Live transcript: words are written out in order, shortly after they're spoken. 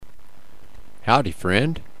Howdy,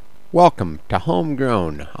 friend. Welcome to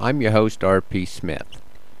Homegrown. I'm your host, R.P. Smith.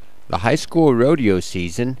 The high school rodeo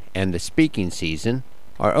season and the speaking season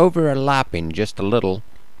are overlapping just a little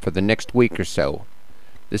for the next week or so.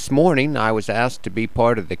 This morning, I was asked to be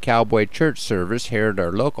part of the cowboy church service here at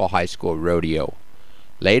our local high school rodeo.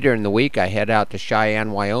 Later in the week, I head out to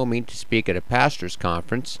Cheyenne, Wyoming to speak at a pastor's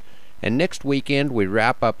conference, and next weekend we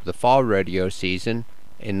wrap up the fall rodeo season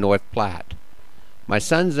in North Platte. My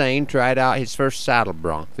son Zane tried out his first saddle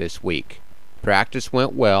bronc this week. Practice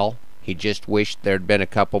went well. He just wished there'd been a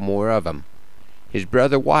couple more of 'em. His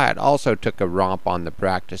brother Wyatt also took a romp on the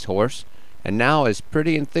practice horse, and now is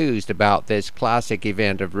pretty enthused about this classic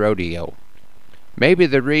event of rodeo. Maybe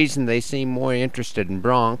the reason they seem more interested in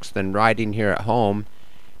broncs than riding here at home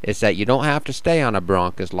is that you don't have to stay on a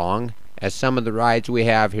bronc as long as some of the rides we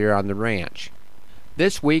have here on the ranch.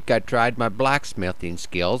 This week I tried my blacksmithing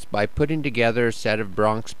skills by putting together a set of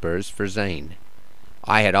bronc spurs for Zane.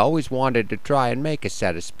 I had always wanted to try and make a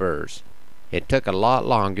set of spurs. It took a lot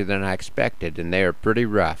longer than I expected, and they are pretty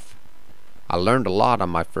rough. I learned a lot on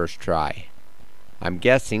my first try. I'm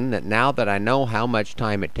guessing that now that I know how much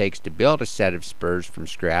time it takes to build a set of spurs from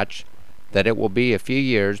scratch, that it will be a few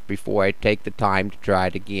years before I take the time to try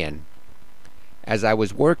it again. As I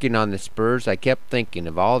was working on the spurs, I kept thinking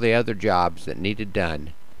of all the other jobs that needed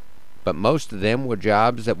done, but most of them were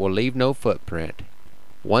jobs that will leave no footprint.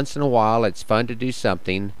 Once in a while it's fun to do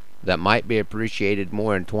something that might be appreciated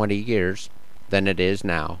more in 20 years than it is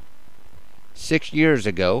now. 6 years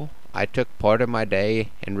ago, I took part of my day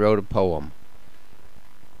and wrote a poem.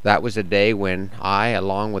 That was a day when I,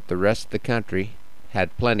 along with the rest of the country,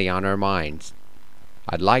 had plenty on our minds.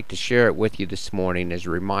 I'd like to share it with you this morning as a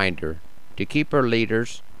reminder to keep our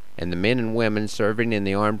leaders and the men and women serving in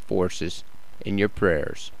the armed forces in your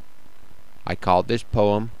prayers. I called this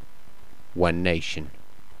poem, One Nation.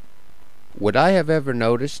 Would I have ever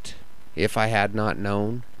noticed, if I had not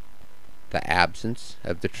known, the absence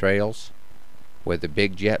of the trails where the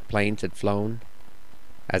big jet planes had flown?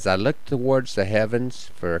 As I looked towards the heavens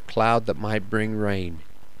for a cloud that might bring rain,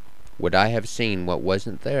 would I have seen what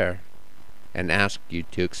wasn't there and asked you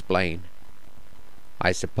to explain?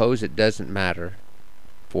 I suppose it doesn't matter,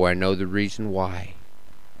 for I know the reason why,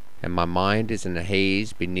 and my mind is in a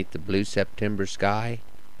haze beneath the blue September sky,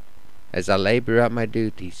 as I labor at my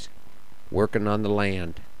duties, working on the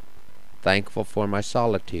land, thankful for my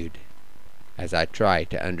solitude, as I try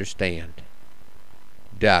to understand.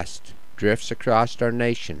 Dust drifts across our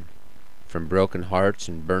nation, from broken hearts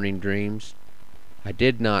and burning dreams. I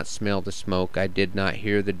did not smell the smoke, I did not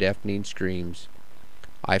hear the deafening screams.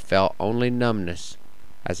 I felt only numbness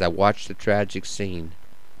as I watched the tragic scene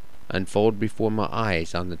unfold before my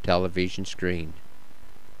eyes on the television screen.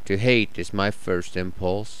 To hate is my first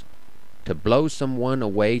impulse, to blow someone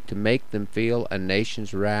away, to make them feel a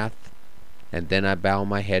nation's wrath, and then I bow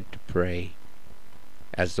my head to pray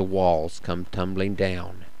as the walls come tumbling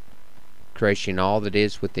down, crushing all that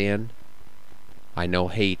is within. I know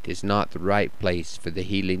hate is not the right place for the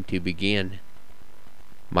healing to begin.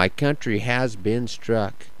 My country has been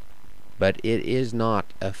struck, but it is not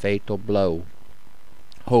a fatal blow.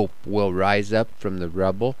 Hope will rise up from the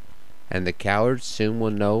rubble, and the cowards soon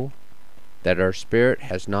will know that our spirit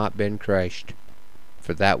has not been crushed,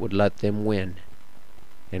 for that would let them win.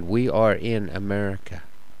 And we are in America,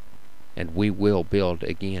 and we will build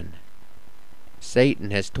again.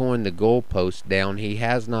 Satan has torn the goalposts down, he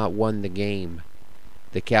has not won the game.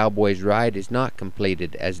 The cowboy's ride is not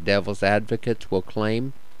completed, as devil's advocates will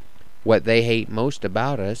claim. What they hate most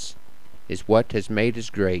about us is what has made us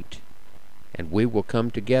great, and we will come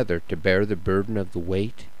together to bear the burden of the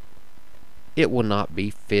weight. It will not be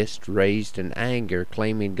fist raised in anger,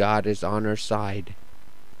 claiming God is on our side,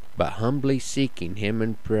 but humbly seeking Him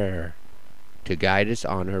in prayer to guide us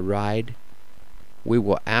on our ride. We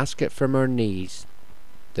will ask it from our knees,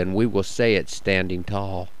 then we will say it standing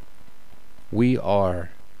tall. We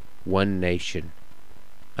are one nation,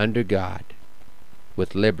 under God,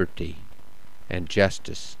 with liberty and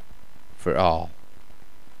justice for all.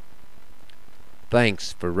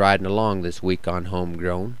 Thanks for riding along this week on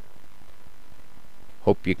Homegrown.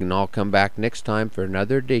 Hope you can all come back next time for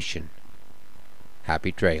another edition.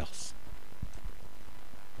 Happy trails.